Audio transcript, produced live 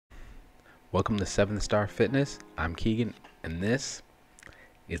Welcome to 7-Star Fitness. I'm Keagan, and this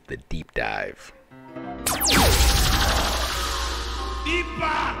is the deep dive.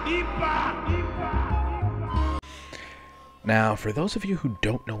 Now, for those of you who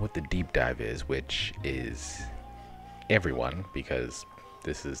don't know what the deep dive is, which is everyone, because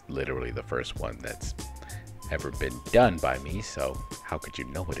this is literally the first one that's ever been done by me, so how could you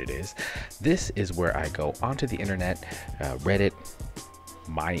know what it is? This is where I go onto the internet, Reddit,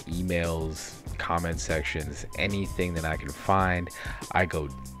 my emails, comment sections, anything that I can find. I go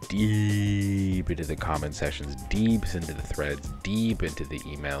deep into the comment sections, deep into the threads, deep into the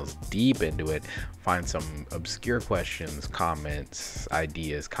emails, deep into it, find some obscure questions, comments,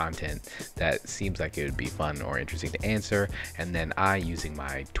 ideas, content that seems like it would be fun or interesting to answer, and then I, using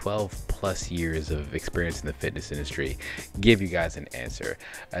my 12 plus years of experience in the fitness industry, give you guys an answer.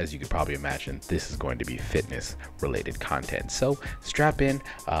 As you could probably imagine, this is going to be fitness related content, so strap in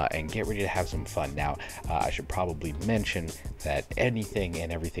and get ready to have some fun. Now, I should probably mention that anything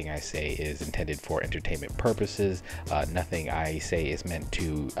and everything I say is intended for entertainment purposes. Nothing I say is meant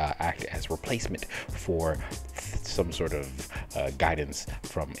to act as replacement for some sort of guidance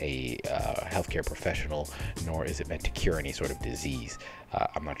from a healthcare professional, nor is it meant to cure any sort of disease.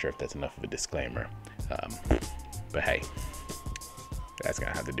 I'm not sure if that's enough of a disclaimer, but hey, that's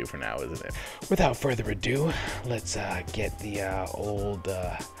gonna have to do for now, isn't it? Without further ado, let's get the old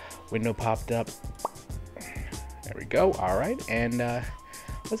window popped up. There we go. All right, and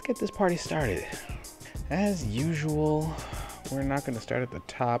let's get this party started. As usual, we're not going to start at the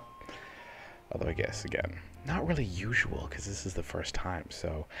top, although I guess, again, not really usual because this is the first time.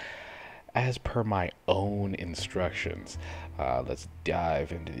 So as per my own instructions, let's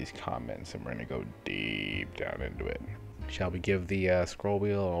dive into these comments and we're going to go deep down into it. Shall we give the scroll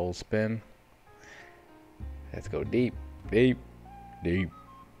wheel an old spin? Let's go deep, deep, deep,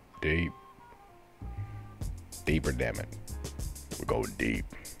 deep. Deeper, damn it. We're going deep.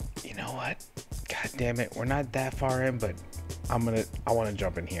 You know what? God damn it. We're not that far in, but I want to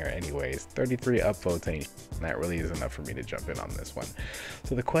jump in here anyways. 33 upvotes ain't that really is enough for me to jump in on this one.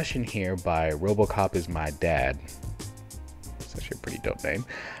 So the question here by Robocop is my dad. It's actually a pretty dope name.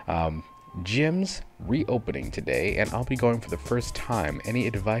 Gyms reopening today, and I'll be going for the first time. Any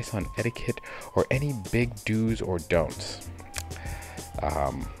advice on etiquette or any big do's or don'ts?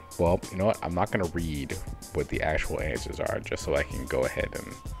 Well, you know what? I'm not going to read what the actual answers are, just so I can go ahead and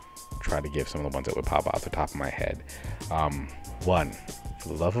try to give some of the ones that would pop off the top of my head. One, for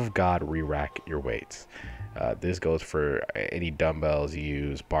the love of God, re-rack your weights. This goes for any dumbbells you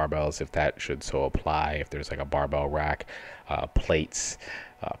use, barbells, if that should so apply, if there's like a barbell rack, plates,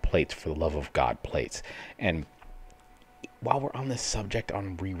 for the love of God, plates. And while we're on this subject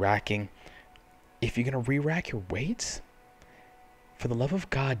on re-racking, if you're going to re-rack your weights, for the love of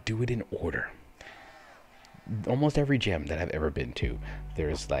God, do it in order. Almost every gym that I've ever been to,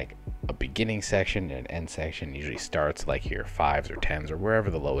 there's like a beginning section and an end section. Usually starts like here 5s or 10s or wherever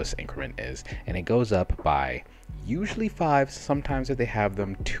the lowest increment is, and it goes up by usually 5s. Sometimes if they have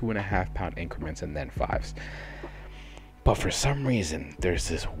them 2.5 pound increments and then 5s. But for some reason, there's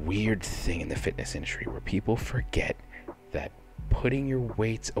this weird thing in the fitness industry where people forget that putting your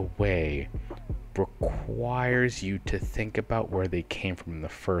weights away requires you to think about where they came from in the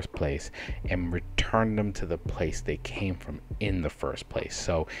first place and return them to the place they came from in the first place.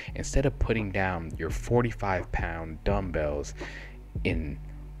 So instead of putting down your 45-pound dumbbells in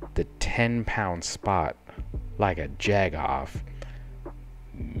the 10-pound spot like a jag-off,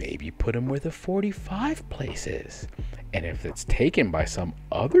 maybe put them where the 45 place is. And if it's taken by some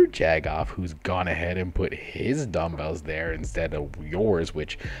other jag-off who's gone ahead and put his dumbbells there instead of yours,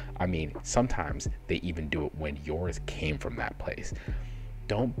 which, I mean, sometimes they even do it when yours came from that place.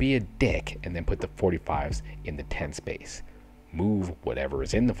 Don't be a dick and then put the 45s in the 10 space. Move whatever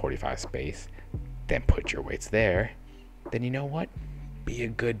is in the 45 space, then put your weights there. Then you know what? Be a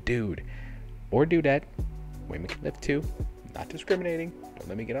good dude. Or dudette. Women can lift too. Not discriminating. Don't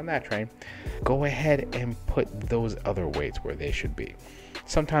let me get on that train. Go ahead and put those other weights where they should be.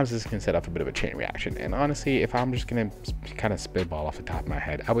 Sometimes this can set off a bit of a chain reaction. And honestly, if I'm just going to kind of spitball off the top of my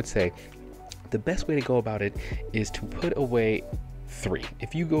head, I would say the best way to go about it is to put away 3.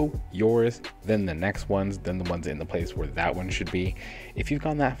 If you go yours, then the next ones, then the ones in the place where that one should be. If you've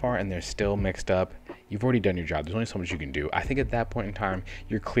gone that far and they're still mixed up, you've already done your job. There's only so much you can do. I think at that point in time,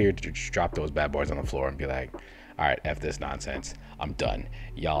 you're cleared to just drop those bad boys on the floor and be like, all right, F this nonsense. I'm done.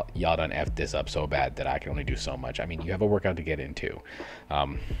 Y'all done F this up so bad that I can only do so much. I mean, you have a workout to get into.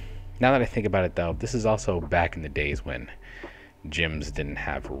 Now that I think about it, though, this is also back in the days when gyms didn't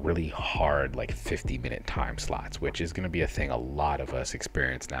have really hard, like 50-minute time slots, which is going to be a thing a lot of us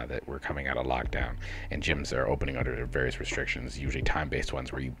experience now that we're coming out of lockdown and gyms are opening under various restrictions, usually time-based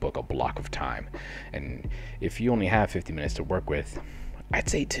ones where you book a block of time. And if you only have 50 minutes to work with, I'd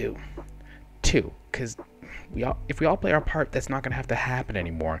say two, because if we all play our part, that's not going to have to happen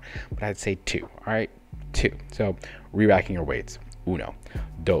anymore. But I'd say two. All right, two. So re-racking your weights. Uno.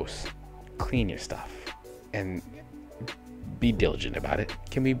 Dos. Clean your stuff and be diligent about it.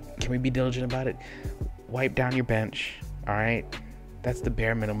 Can we be diligent about it? Wipe down your bench. All right, that's the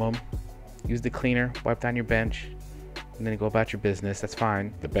bare minimum. Use the cleaner. Wipe down your bench, and then go about your business. That's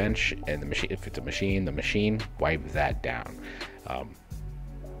fine. The bench and the machine. If it's a machine, the machine. Wipe that down.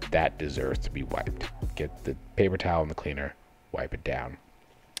 That deserves to be wiped. Get the paper towel and the cleaner, wipe it down.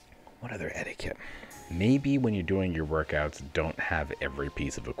 What other etiquette? Maybe when you're doing your workouts, don't have every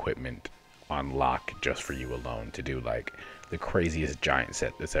piece of equipment on lock just for you alone to do like the craziest giant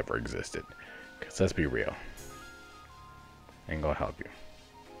set that's ever existed. Because let's be real, ain't gonna help you.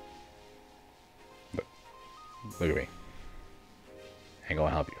 Look at me. Ain't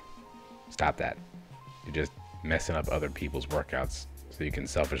gonna help you. Stop that. You're just messing up other people's workouts so you can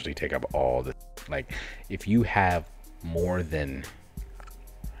selfishly take up all the, like, if you have more than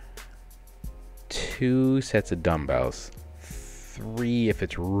 2 sets of dumbbells, 3 if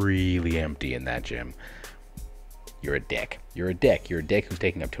it's really empty in that gym, you're a dick. You're a dick who's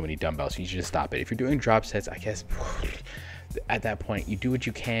taking up too many dumbbells. You should just stop it. If you're doing drop sets, I guess at that point you do what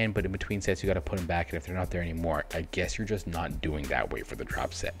you can, but in between sets you got to put them back, and if they're not there anymore, I guess you're just not doing that weight for the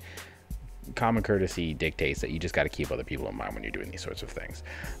drop set. Common courtesy dictates that you just got to keep other people in mind when you're doing these sorts of things.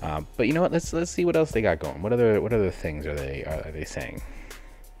 But you know what? Let's see what else they got going. What other things are they saying?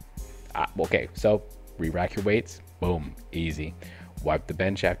 Okay, so re-rack your weights. Boom, easy. Wipe the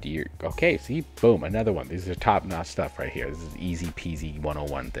bench after you. Okay, see, boom, another one. These are top-notch stuff right here. This is easy peasy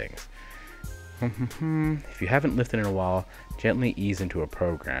 101 things. If you haven't lifted in a while, gently ease into a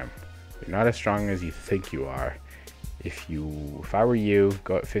program. You're not as strong as you think you are. If I were you,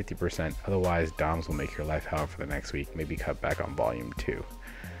 go at 50%. Otherwise, DOMs will make your life hell for the next week. Maybe cut back on volume 2.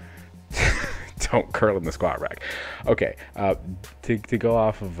 Don't curl in the squat rack. Okay, to go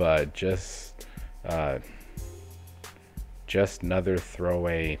off of just another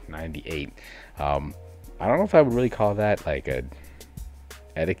throwaway 98. I don't know if I would really call that like a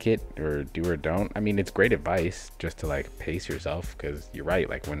etiquette or do or don't. I mean, it's great advice just to like pace yourself, because you're right,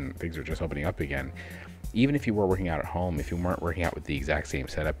 like when things are just opening up again, even if you were working out at home, if you weren't working out with the exact same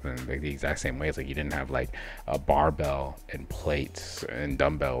setup and like the exact same ways, like you didn't have like a barbell and plates and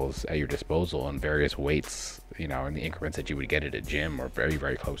dumbbells at your disposal and various weights, you know, in the increments that you would get at a gym or very,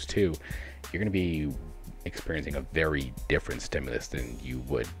 very close to, you're going to be experiencing a very different stimulus than you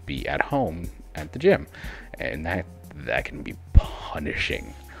would be at home at the gym, and that can be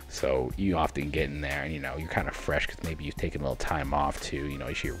punishing. So you often get in there and, you know, you're kind of fresh because maybe you've taken a little time off too, you know,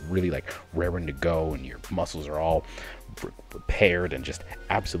 you're really like raring to go and your muscles are all prepared and just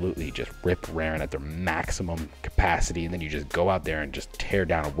absolutely just raring at their maximum capacity, and then you just go out there and just tear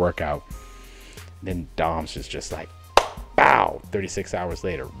down a workout. And then Dom's is just like, bow, 36 hours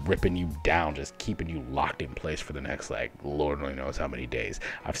later, ripping you down, just keeping you locked in place for the next, like, Lord only knows how many days.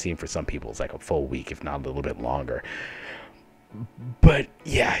 I've seen for some people it's like a full week, if not a little bit longer. But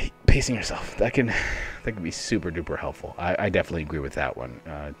yeah, pacing yourself, that can be super duper helpful. I definitely agree with that one.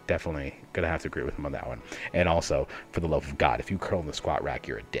 Definitely gonna have to agree with him on that one. And also, for the love of God, if you curl in the squat rack,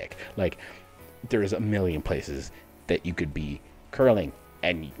 you're a dick. Like, there's a million places that you could be curling,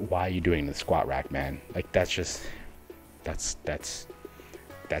 and why are you doing the squat rack, man? Like, that's just that's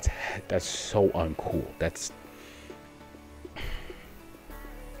so uncool. It's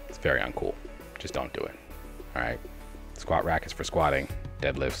very uncool. Just don't do it. All right. Squat rack is for squatting,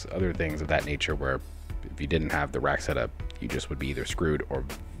 deadlifts, other things of that nature, where if you didn't have the rack set up, you just would be either screwed or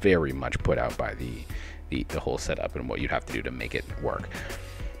very much put out by the whole setup and what you'd have to do to make it work.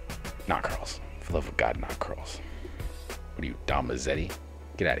 Not curls. For the love of God, not curls. What are you, Dom Mazzetti?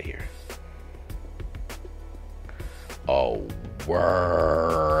 Get out of here. Oh,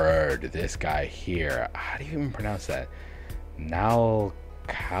 word. This guy here. How do you even pronounce that? Nalcaler?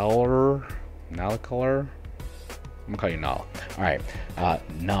 I'm gonna call you Nal. All right.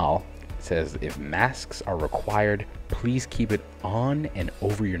 Nal says, if masks are required, please keep it on and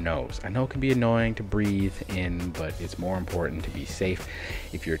over your nose. I know it can be annoying to breathe in, but it's more important to be safe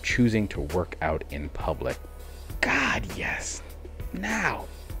if you're choosing to work out in public. God, yes. Now.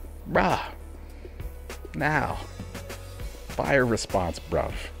 Bruh. Now. Fire response,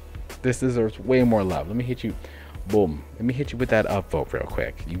 bruv. This deserves way more love. Let me hit you. Boom. Let me hit you with that upvote real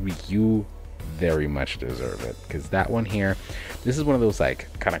quick. You very much deserve it, because that one here, this is one of those like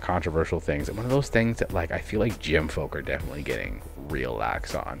kind of controversial things, and one of those things that like I feel like gym folk are definitely getting real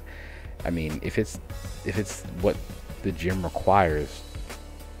lax on. I mean, if it's what the gym requires,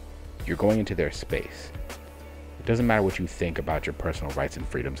 you're going into their space. It doesn't matter what you think about your personal rights and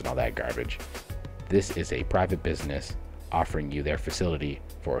freedoms and all that garbage. This is a private business offering you their facility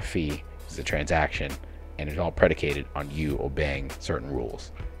for a fee. It's a transaction, and it's all predicated on you obeying certain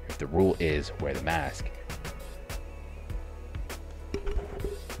rules. If the rule is wear the mask,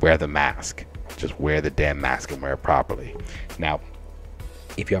 wear the mask. Just wear the damn mask and wear it properly. Now,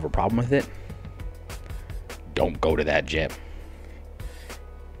 if you have a problem with it, don't go to that gym.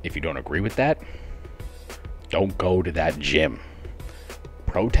 If you don't agree with that, don't go to that gym.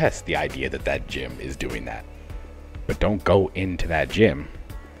 Protest the idea that that gym is doing that. But don't go into that gym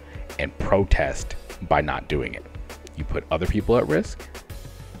and protest by not doing it. You put other people at risk.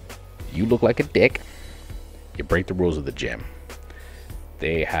 You look like a dick. You break the rules of the gym.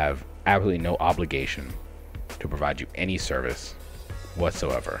 They have absolutely no obligation to provide you any service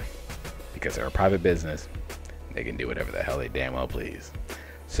whatsoever, because they're a private business. They can do whatever the hell they damn well please.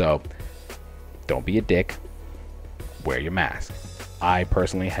 So don't be a dick. Wear your mask. I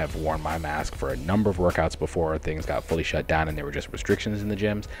personally have worn my mask for a number of workouts before things got fully shut down and there were just restrictions in the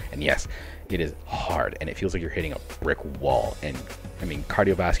gyms. And yes, it is hard and it feels like you're hitting a brick wall. And I mean,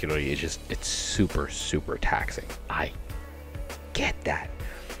 cardiovascularly is just, it's super, super taxing. I get that.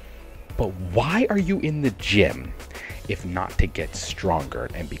 But why are you in the gym if not to get stronger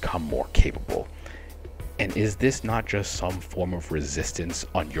and become more capable? And is this not just some form of resistance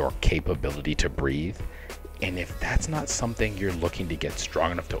on your capability to breathe? And if that's not something you're looking to get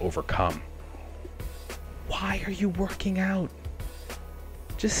strong enough to overcome, why are you working out?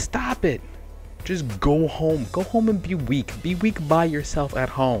 Just stop it. Just go home. Go home and be weak. Be weak by yourself at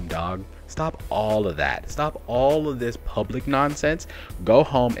home, dog. Stop all of that. Stop all of this public nonsense. Go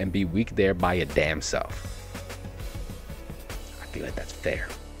home and be weak there by your damn self. I feel like that's fair.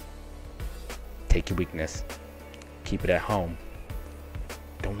 Take your weakness. Keep it at home.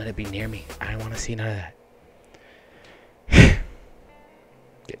 Don't let it be near me. I don't want to see none of that.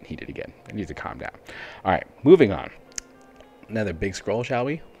 Getting heated again. I need to calm down. All right, moving on. Another big scroll, shall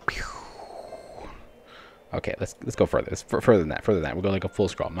we? Okay, let's go further. Let's further than that. We'll go like a full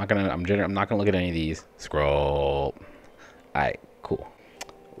scroll. I'm not gonna look at any of these. Scroll. All right, cool.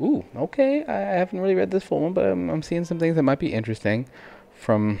 Ooh, okay. I haven't really read this full one, but I'm seeing some things that might be interesting.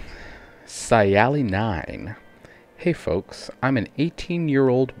 From Sayali9. Hey folks, I'm an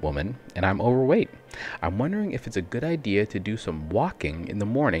 18-year-old woman and I'm overweight. I'm wondering if it's a good idea to do some walking in the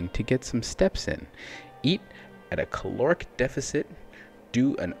morning to get some steps in. Eat at a caloric deficit,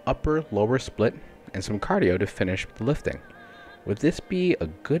 do an upper-lower split, and some cardio to finish the lifting. Would this be a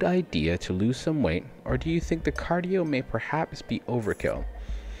good idea to lose some weight, or do you think the cardio may perhaps be overkill?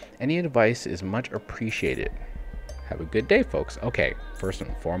 Any advice is much appreciated. Have a good day, folks. Okay, first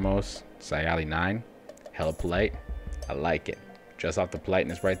and foremost, Sayali9, hella polite. I like it. Just off the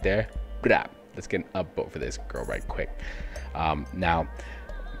politeness right there. Let's get an upvote for this girl right quick. Now,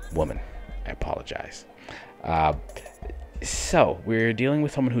 woman, I apologize. So we're dealing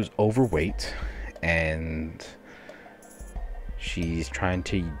with someone who's overweight and she's trying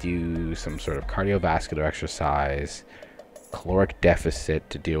to do some sort of cardiovascular exercise, caloric deficit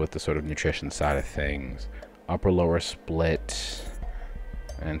to deal with the sort of nutrition side of things, upper lower split,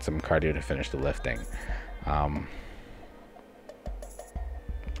 and some cardio to finish the lifting.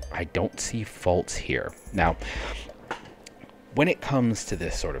 I don't see faults here. Now, when it comes to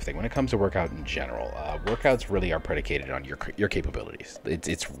this sort of thing, when it comes to workout in general, workouts really are predicated on your capabilities.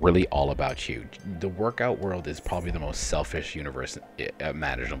 It's really all about you. The workout world is probably the most selfish universe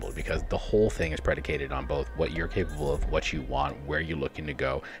imaginable, because the whole thing is predicated on both what you're capable of, what you want, where you're looking to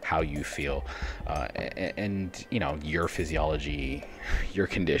go, how you feel, and you know, your physiology, your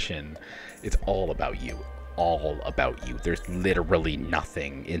condition. It's all about you. All about you. There's literally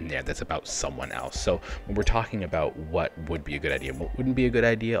nothing in there that's about someone else. So when we're talking about what would be a good idea, what wouldn't be a good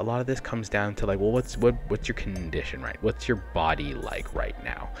idea, a lot of this comes down to like, well, what's your condition, right? What's your body like right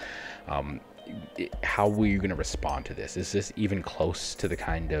now? How are you going to respond to this? Is this even close to the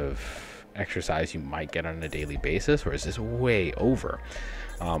kind of exercise you might get on a daily basis, or is this way over?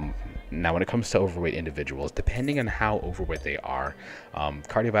 Now, when it comes to overweight individuals, depending on how overweight they are,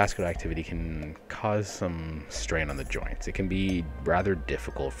 cardiovascular activity can cause some strain on the joints. It can be rather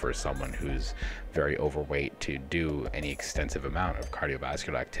difficult for someone who's very overweight to do any extensive amount of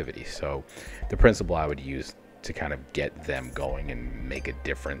cardiovascular activity. So the principle I would use to kind of get them going and make a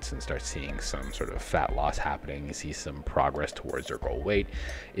difference and start seeing some sort of fat loss happening, you see some progress towards their goal weight,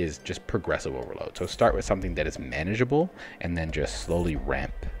 is just progressive overload. So start with something that is manageable and then just slowly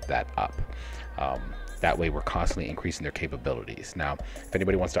ramp that up. That way we're constantly increasing their capabilities. Now, if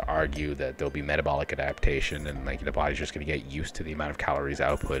anybody wants to argue that there'll be metabolic adaptation and like the body's just going to get used to the amount of calories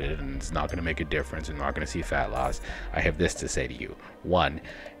outputted and it's not going to make a difference and not going to see fat loss, I have this to say to you. One,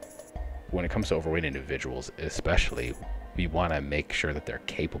 when it comes to overweight individuals especially, we want to make sure that they're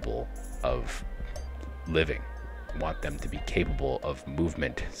capable of living. We want them to be capable of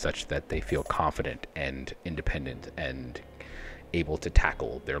movement such that they feel confident and independent and able to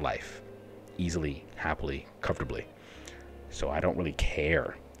tackle their life easily, happily, comfortably. So I don't really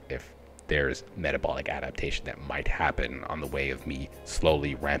care if there's metabolic adaptation that might happen on the way of me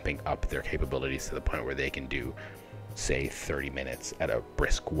slowly ramping up their capabilities to the point where they can do, say, 30 minutes at a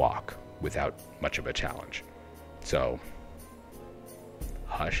brisk walk without much of a challenge. So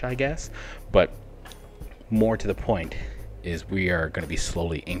hush, I guess. But more to the point is we are going to be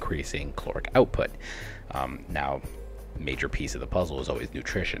slowly increasing caloric output. Now, major piece of the puzzle is always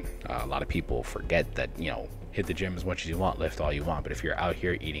nutrition. A lot of people forget that, you know, hit the gym as much as you want, lift all you want, but if you're out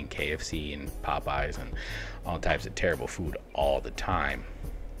here eating KFC and Popeyes and all types of terrible food all the time,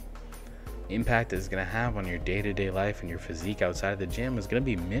 impact is going to have on your day-to-day life and your physique outside of the gym is going to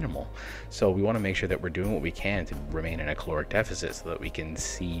be minimal. So we want to make sure that we're doing what we can to remain in a caloric deficit so that we can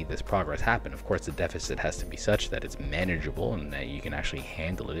see this progress happen. Of course, the deficit has to be such that it's manageable and that you can actually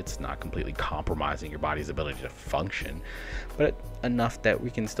handle it. It's not completely compromising your body's ability to function, but enough that we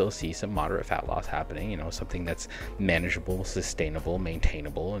can still see some moderate fat loss happening, you know, something that's manageable, sustainable,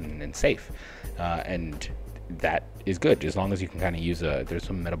 maintainable, and safe. And that is good as long as you can kind of use there's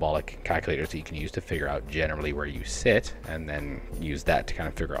some metabolic calculators that you can use to figure out generally where you sit and then use that to kind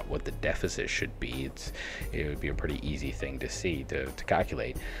of figure out what the deficit should be. It would be a pretty easy thing to see, to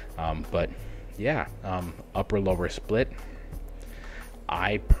calculate. But yeah, upper lower split.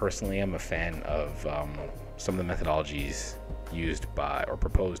 I personally am a fan of some of the methodologies used by or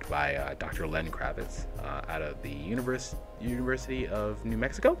proposed by Dr. Len Kravitz out of the University of New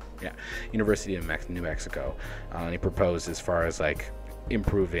Mexico. Yeah, University of New Mexico. And he proposed as far as like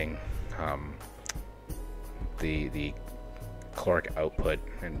improving the caloric output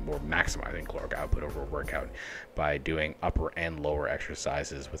or maximizing caloric output over a workout by doing upper and lower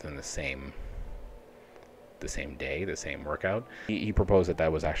exercises within the same day, the same workout. He proposed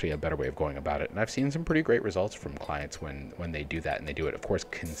that was actually a better way of going about it, and I've seen some pretty great results from clients when they do that, and they do it, of course,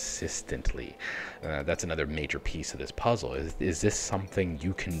 consistently. That's another major piece of this puzzle. Is this something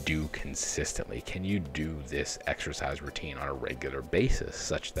you can do consistently? Can you do this exercise routine on a regular basis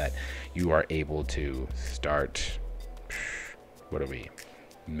such that you are able to start, what are we,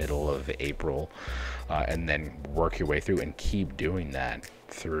 middle of April, and then work your way through and keep doing that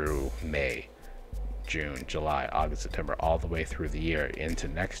through May, June, July, August, September, all the way through the year into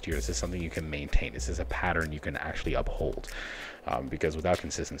next year? Is this something you can maintain? Is this a pattern you can actually uphold? Because without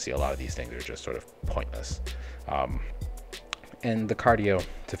consistency, a lot of these things are just sort of pointless. And the cardio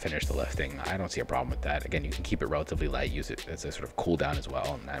to finish the lifting, I don't see a problem with that. Again, you can keep it relatively light, use it as a sort of cool down as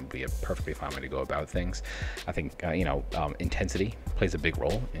well, and that would be a perfectly fine way to go about things. I think, intensity plays a big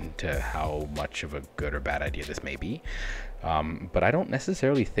role into how much of a good or bad idea this may be. But I don't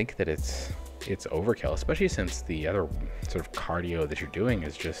necessarily think that it's overkill, especially since the other sort of cardio that you're doing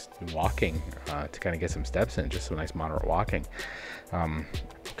is just walking to kind of get some steps in, just some nice moderate walking.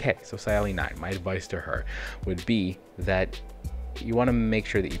 Okay, so Sayali 9, my advice to her would be that you want to make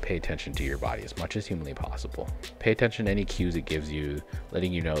sure that you pay attention to your body as much as humanly possible. Pay attention to any cues it gives you,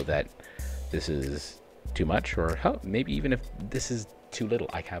 letting you know that this is too much, or hell, maybe even if this is too little,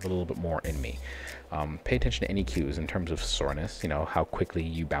 I have a little bit more in me. Pay attention to any cues in terms of soreness, how quickly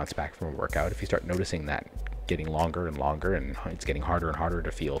you bounce back from a workout. If you start noticing that getting longer and longer and it's getting harder and harder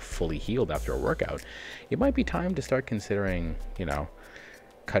to feel fully healed after a workout, it might be time to start considering,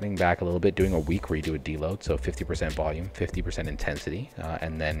 cutting back a little bit, doing a week where you do a deload, so 50% volume, 50% intensity,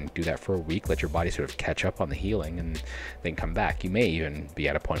 and then do that for a week, let your body sort of catch up on the healing and then come back. You may even be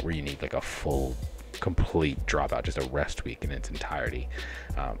at a point where you need like a full complete dropout, just a rest week in its entirety.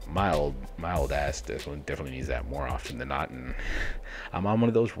 My old ass definitely needs that more often than not, and I'm on one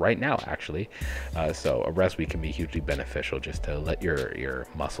of those right now, actually. So a rest week can be hugely beneficial, just to let your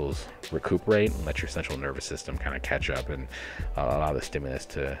muscles recuperate and let your central nervous system kind of catch up and allow the stimulus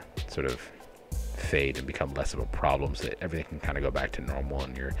to sort of fade and become less of a problem, so that everything can kind of go back to normal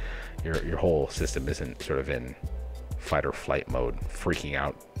and your whole system isn't sort of in fight or flight mode, freaking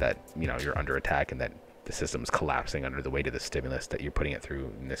out that you're under attack and that the system's collapsing under the weight of the stimulus that you're putting it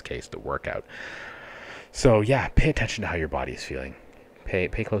through, in this case the workout. So yeah, pay attention to how your body is feeling. Pay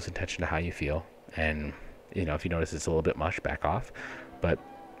close attention to how you feel, and if you notice it's a little bit much, back off. But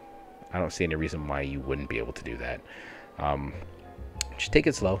I don't see any reason why you wouldn't be able to do that. Just take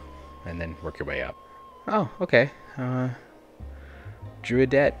it slow, and then work your way up. Oh, okay.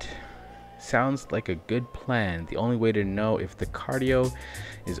 Druidette. Sounds like a good plan. The only way to know if the cardio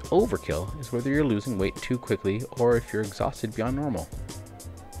is overkill is whether you're losing weight too quickly or if you're exhausted beyond normal.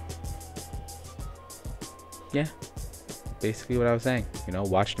 Yeah, basically what I was saying.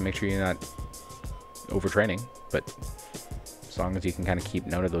 Watch to make sure you're not overtraining, but as long as you can kind of keep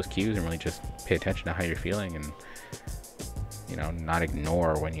note of those cues and really just pay attention to how you're feeling, and not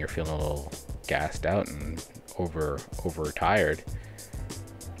ignore when you're feeling a little gassed out and overtired,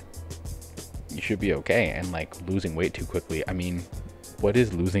 you should be okay. And like losing weight too quickly, I mean, what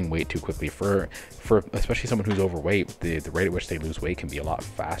is losing weight too quickly for especially someone who's overweight? The rate at which they lose weight can be a lot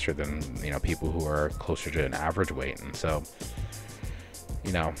faster than people who are closer to an average weight. And so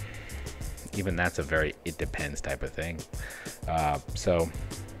even that's a very it depends type of thing. So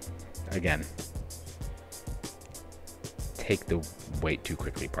again, take the weight too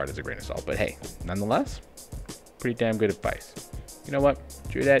quickly part as a grain of salt, but hey, nonetheless, pretty damn good advice. You know what,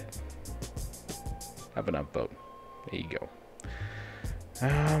 Juliet, have an upvote. There you go.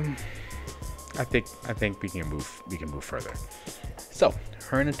 I think we can move further. So,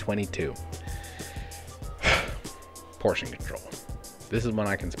 Herna 22. Portion control. This is one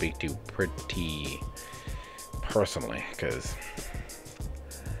I can speak to pretty personally because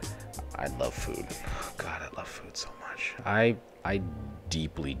I love food. God, I love food so much. I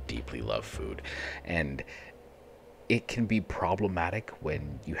deeply love food, and it can be problematic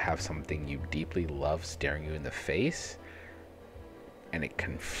when you have something you deeply love staring you in the face, and it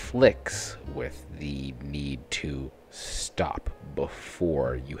conflicts with the need to stop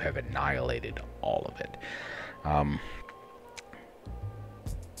before you have annihilated all of it.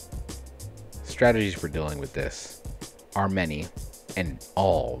 Strategies for dealing with this are many, and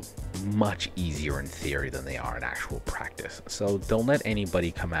all much easier in theory than they are in actual practice. So don't let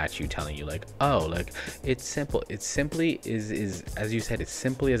anybody come at you telling you like, oh, like it's simple. It simply is as you said, it's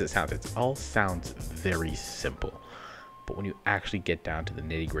simply as it sounds. It all sounds very simple. But when you actually get down to the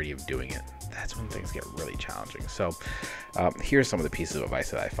nitty-gritty of doing it, that's when things get really challenging. So here's some of the pieces of advice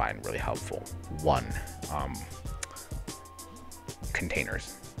that I find really helpful. One,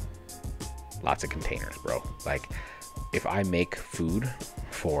 containers. Lots of containers, bro. Like, if I make food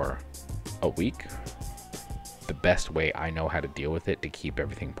for a week, the best way I know how to deal with it to keep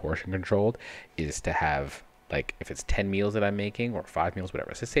everything portion controlled is to have, like, if it's 10 meals that I'm making or 5 meals,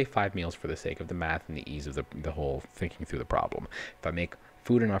 whatever. So say 5 meals for the sake of the math and the ease of the whole thinking through the problem. If I make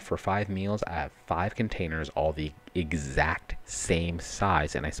food enough for 5 meals, I have 5 containers, all the exact same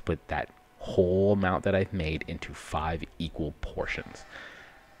size, and I split that whole amount that I've made into 5 equal portions.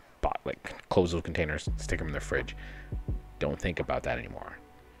 But like, close those containers, stick them in the fridge. Don't think about that anymore.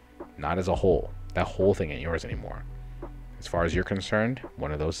 Not as a whole. That whole thing ain't yours anymore. As far as you're concerned,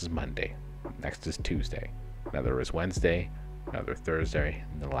 one of those is Monday. Next is Tuesday. Another is Wednesday. Another Thursday.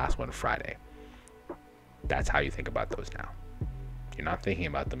 And the last one Friday. That's how you think about those now. You're not thinking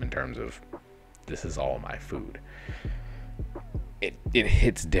about them in terms of, this is all my food. It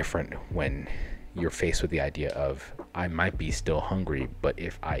hits different when you're faced with the idea of, I might be still hungry, but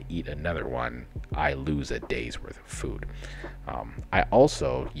if I eat another one, I lose a day's worth of food. I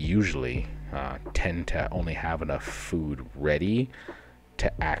also usually tend to only have enough food ready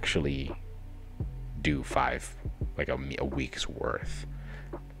to actually do 5, like a week's worth.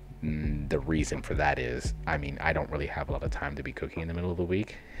 The reason for that is, I mean, I don't really have a lot of time to be cooking in the middle of the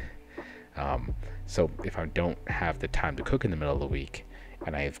week. So if I don't have the time to cook in the middle of the week,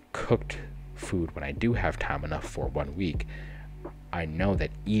 and I've cooked food when I do have time enough for 1 week, I know that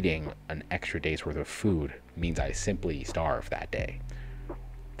eating an extra day's worth of food means I simply starve that day.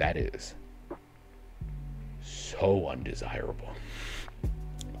 That is so undesirable.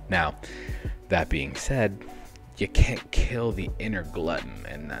 Now, that being said, you can't kill the inner glutton,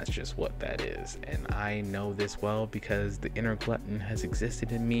 and that's just what that is. And I know this well because the inner glutton has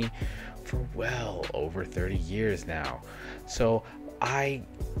existed in me for well over 30 years now. So I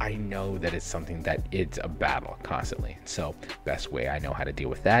know that it's something that it's a battle constantly. So best way I know how to deal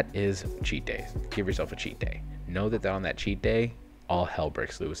with that is cheat days. Give yourself a cheat day. Know that on that cheat day, all hell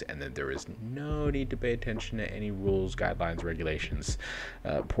breaks loose, and then there is no need to pay attention to any rules, guidelines, regulations,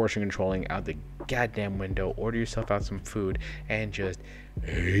 portion controlling out the goddamn window. Order yourself out some food and just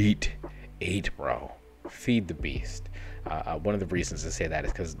eat, bro. feed the beast. One of the reasons to say that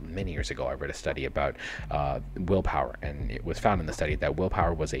is because many years ago I read a study about willpower, and it was found in the study that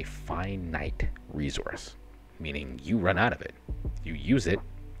willpower was a finite resource, meaning you run out of it. You use it,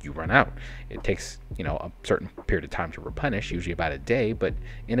 you run out. It takes, a certain period of time to replenish, usually about a day, but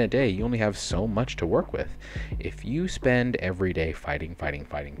in a day you only have so much to work with. If you spend every day fighting,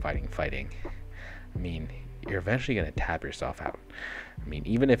 I mean, you're eventually going to tap yourself out. I mean,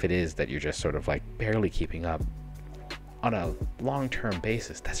 even if it is that you're just sort of like barely keeping up, on a long-term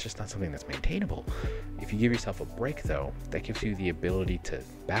basis, that's just not something that's maintainable. If you give yourself a break, though, that gives you the ability to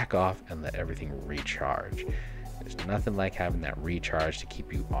back off and let everything recharge. There's nothing like having that recharge to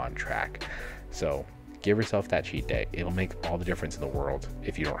keep you on track. So give yourself that cheat day. It'll make all the difference in the world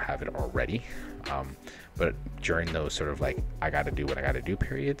if you don't have it already. But during those sort of like, I got to do what I got to do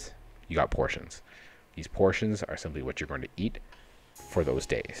periods, you got portions. These portions are simply what you're going to eat for those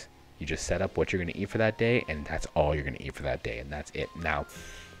days. You just set up what you're going to eat for that day, and that's all you're going to eat for that day, and that's it. Now,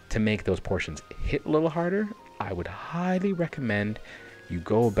 to make those portions hit a little harder, I would highly recommend you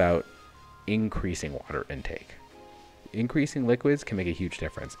go about increasing water intake. Increasing liquids can make a huge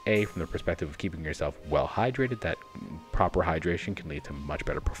difference. From the perspective of keeping yourself well hydrated, that proper hydration can lead to much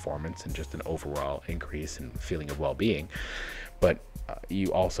better performance and just an overall increase in feeling of well-being. But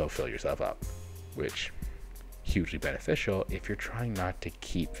you also fill yourself up, which hugely beneficial if you're trying not to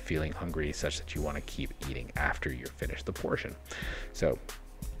keep feeling hungry such that you want to keep eating after you're finished the portion. So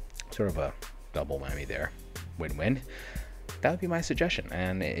sort of a double whammy there, win-win. That would be my suggestion,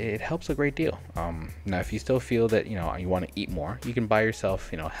 and it helps a great deal. Now if you still feel that you want to eat more, you can buy yourself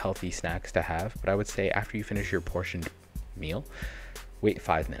healthy snacks to have, but I would say after you finish your portioned meal, wait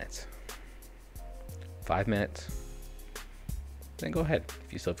 5 minutes. 5 minutes, then go ahead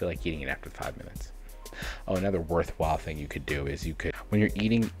if you still feel like eating it after 5 minutes. Another worthwhile thing you could do is when you're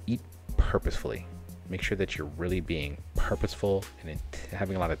eating, eat purposefully. Make sure that you're really being purposeful and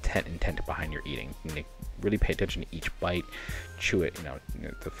having a lot of intent behind your eating. And really pay attention to each bite, chew it,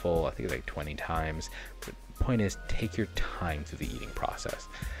 the full, I think it's like 20 times. But the point is, take your time through the eating process.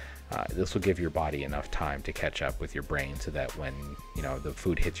 This will give your body enough time to catch up with your brain so that when the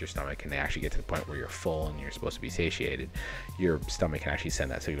food hits your stomach and they actually get to the point where you're full and you're supposed to be satiated, your stomach can actually send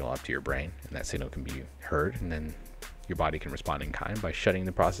that signal up to your brain, and that signal can be heard, and then your body can respond in kind by shutting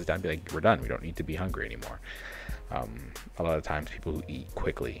the process down, be like, we're done, we don't need to be hungry anymore. A lot of times people who eat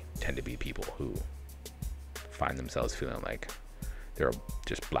quickly tend to be people who find themselves feeling like they're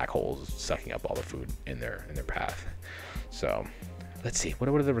just black holes sucking up all the food in their path. So let's see, what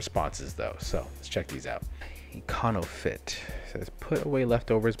are the responses though? So let's check these out. EconoFit says, put away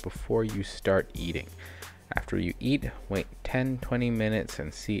leftovers before you start eating. After you eat, wait 10-20 minutes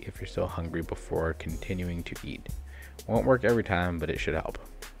and see if you're still hungry before continuing to eat. Won't work every time, but it should help.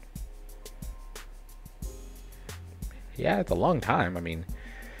 Yeah, it's a long time. I mean,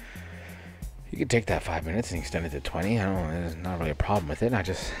 you could take that 5 minutes and extend it to 20. I don't know, there's not really a problem with it. I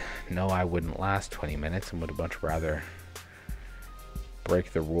just know I wouldn't last 20 minutes and would much rather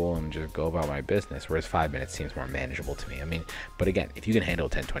break the rule and just go about my business, whereas 5 minutes seems more manageable to me. I mean, but again, if you can handle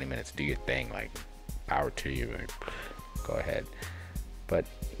 10-20 minutes, do your thing, like, power to you, like, go ahead. But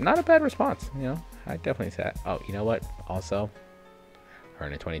not a bad response, I definitely say that. Oh, you know what, also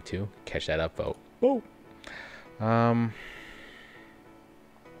Earn a 22, catch that up vote. Whoa.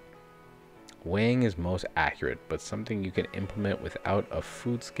 Weighing is most accurate, but something you can implement without a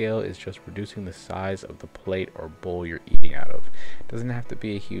food scale is just reducing the size of the plate or bowl you're eating out of. It doesn't have to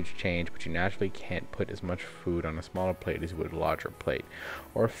be a huge change, but you naturally can't put as much food on a smaller plate as you would a larger plate.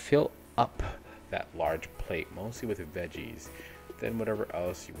 Or fill up that large plate mostly with veggies, then whatever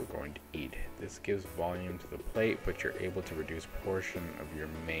else you were going to eat. This gives volume to the plate, but you're able to reduce portion of your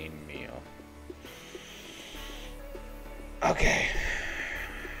main meal. Okay.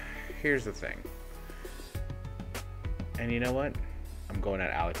 Here's the thing, and you know what? I'm going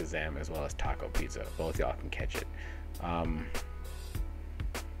at Alakazam as well as Taco Pizza. Both y'all can catch it.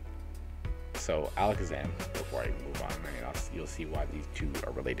 So Alakazam, before I move on, you'll see why these two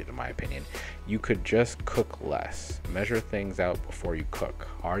are related in my opinion. You could just cook less. Measure things out before you cook.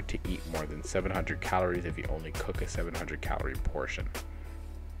 Hard to eat more than 700 calories if you only cook a 700 calorie portion.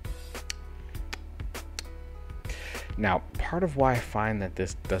 Now, part of why I find that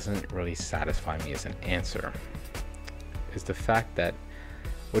this doesn't really satisfy me as an answer is the fact that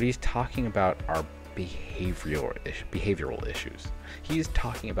what he's talking about are behavioral issues. He's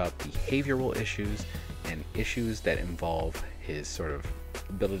talking about behavioral issues and issues that involve his sort of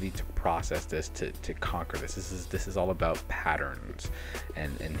ability to process this, to conquer this. This is all about patterns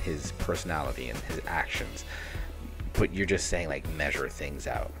and his personality and his actions. But you're just saying, like, measure things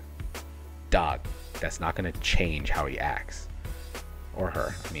out. Dog, That's not going to change how he acts. Or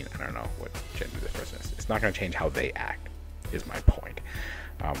her. I mean, I don't know what gender this person is. It's not going to change how they act, is my point.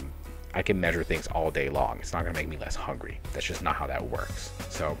 I can measure things all day long. It's not going to make me less hungry. That's just not how that works.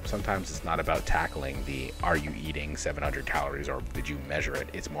 So sometimes it's not about tackling the, are you eating 700 calories or did you measure it?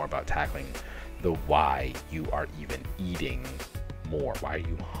 It's more about tackling the why you are even eating more. Why are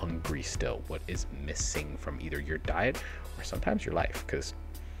you hungry still? What is missing from either your diet or sometimes your life? Because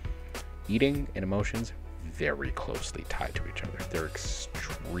eating and emotions very closely tied to each other. They're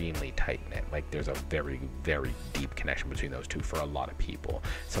extremely tight-knit. Like, there's a very, very deep connection between those two for a lot of people.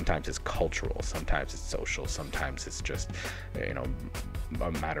 Sometimes it's cultural, sometimes it's social, sometimes it's just, you know,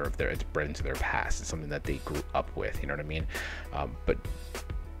 a matter of it's bred into their past. It's something that they grew up with, you know what I mean? But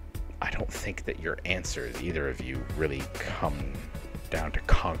I don't think that your answers, either of you, really come down to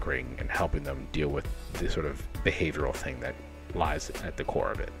conquering and helping them deal with the sort of behavioral thing that lies at the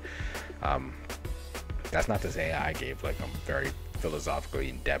core of it. That's not to say I gave like a very philosophically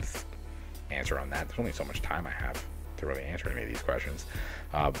in-depth answer on that. There's only so much time I have to really answer any of these questions.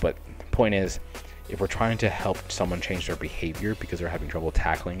 But the point is, if we're trying to help someone change their behavior because they're having trouble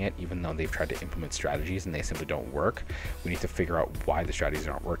tackling it, even though they've tried to implement strategies and they simply don't work, we need to figure out why the strategies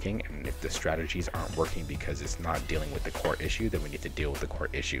aren't working. And if the strategies aren't working because it's not dealing with the core issue, then we need to deal with the core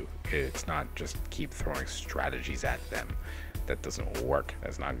issue. It's not just keep throwing strategies at them. That doesn't work.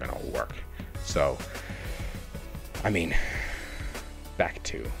 That's not going to work. So, I mean, back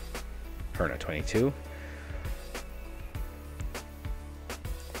to Herna 22.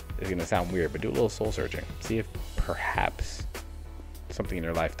 It's going to sound weird, but do a little soul searching. See if perhaps something in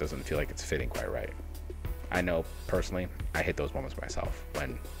your life doesn't feel like it's fitting quite right. I know personally, I hit those moments myself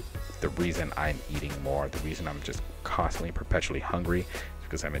when the reason I'm eating more, the reason I'm just constantly, perpetually hungry is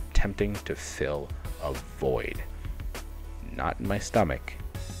because I'm attempting to fill a void. Not in my stomach,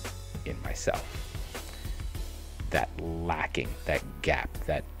 in myself. That lacking, that gap,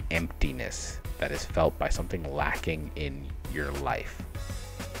 that emptiness that is felt by something lacking in your life.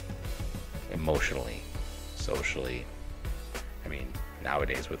 Emotionally, socially. I mean,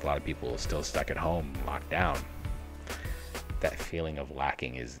 nowadays with a lot of people still stuck at home, locked down, that feeling of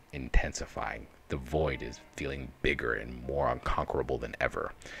lacking is intensifying. The void is feeling bigger and more unconquerable than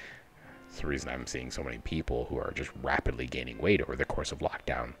ever. It's the reason I'm seeing so many people who are just rapidly gaining weight over the course of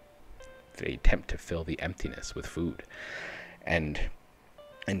lockdown. They attempt to fill the emptiness with food. And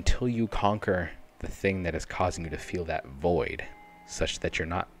until you conquer the thing that is causing you to feel that void, such that you're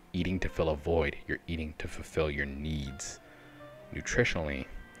not eating to fill a void, you're eating to fulfill your needs nutritionally,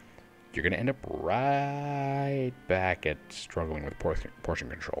 you're going to end up right back at struggling with portion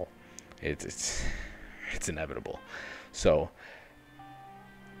control. It's inevitable. So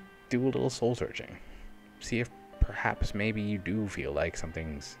do a little soul searching. See if perhaps maybe you do feel like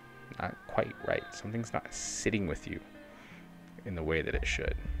something's not quite right. Something's not sitting with you in the way that it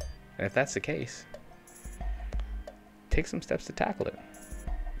should. And if that's the case, take some steps to tackle it.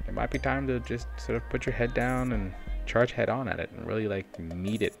 It might be time to just sort of put your head down and charge head on at it and really like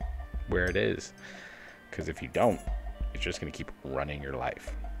meet it where it is. Because if you don't, it's just going to keep running your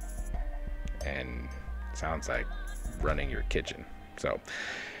life. And it sounds like running your kitchen. So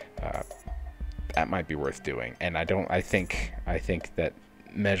that might be worth doing. And I think that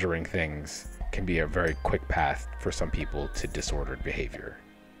measuring things can be a very quick path for some people to disordered behavior.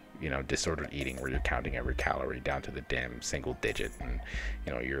 You know, disordered eating, where you're counting every calorie down to the damn single digit, and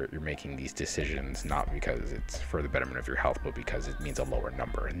you know you're making these decisions not because it's for the betterment of your health, but because it means a lower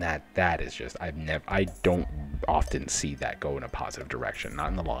number. And that is just, I don't often see that go in a positive direction, not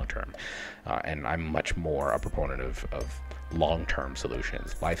in the long term. And I'm much more a proponent of long-term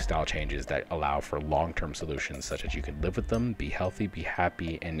solutions, lifestyle changes that allow for long-term solutions, such as you can live with them, be healthy, be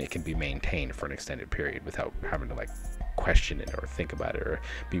happy, and it can be maintained for an extended period without having to like question it or think about it or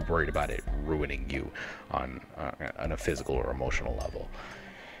be worried about it ruining you on a physical or emotional level.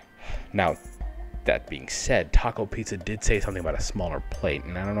 Now, that being said, Taco Pizza did say something about a smaller plate,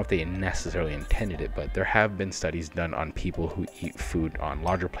 and I don't know if they necessarily intended it, but there have been studies done on people who eat food on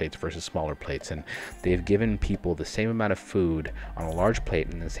larger plates versus smaller plates, and they've given people the same amount of food on a large plate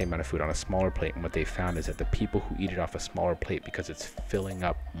and the same amount of food on a smaller plate, and what they found is that the people who eat it off a smaller plate because it's filling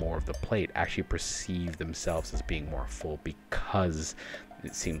up more of the plate actually perceive themselves as being more full because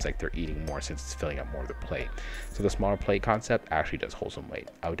it seems like they're eating more since it's filling up more of the plate. So the smaller plate concept actually does hold some weight.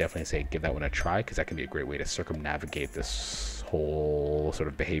 I would definitely say give that one a try, because that can be a great way to circumnavigate this whole sort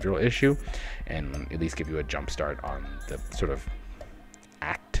of behavioral issue and at least give you a jump start on the sort of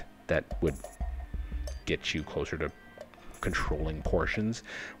act that would get you closer to controlling portions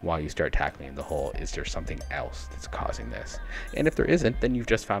while you start tackling the whole, is there something else that's causing this? And if there isn't, then you've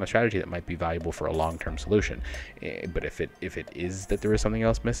just found a strategy that might be valuable for a long-term solution. But if it is that there is something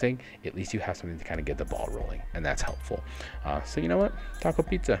else missing, at least you have something to kind of get the ball rolling, and that's helpful. So you know what? Taco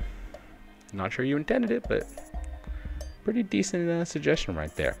pizza. Not sure you intended it, but pretty decent suggestion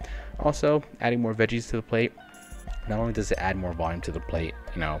right there. Also, adding more veggies to the plate. Not only does it add more volume to the plate,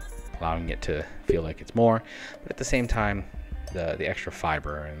 allowing it to feel like it's more, but at the same time, the extra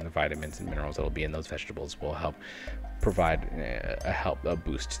fiber and the vitamins and minerals that will be in those vegetables will help provide a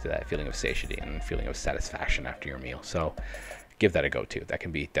boost to that feeling of satiety and feeling of satisfaction after your meal. So give that a go too. That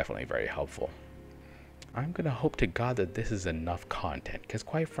can be definitely very helpful. I'm gonna hope to God that this is enough content, because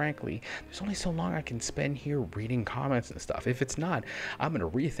quite frankly, there's only so long I can spend here reading comments and stuff. If it's not, I'm gonna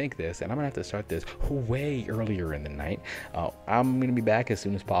rethink this, and I'm gonna have to start this way earlier in the night. I'm gonna be back as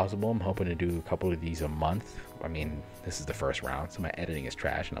soon as possible. I'm hoping to do a couple of these a month. I mean, this is the first round, so my editing is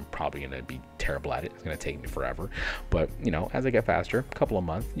trash, and I'm probably gonna be terrible at it. It's gonna take me forever, but as I get faster, a couple of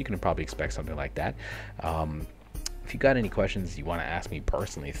months, you can probably expect something like that. If you got any questions you want to ask me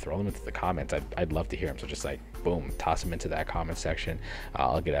personally, throw them into the comments. I'd love to hear them. So just like, boom, toss them into that comment section.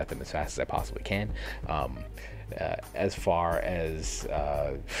 I'll get at them as fast as I possibly can. As far as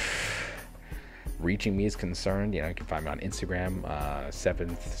reaching me is concerned, you can find me on Instagram,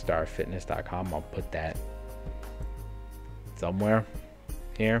 7thstarfitness.com. I'll put that somewhere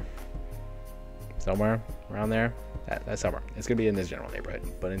here, somewhere around there. That's somewhere. It's gonna be in this general neighborhood.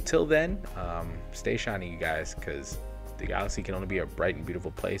 But until then, stay shiny, you guys, because the galaxy can only be a bright and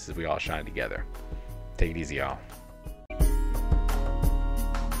beautiful place as we all shine together. Take it easy, y'all.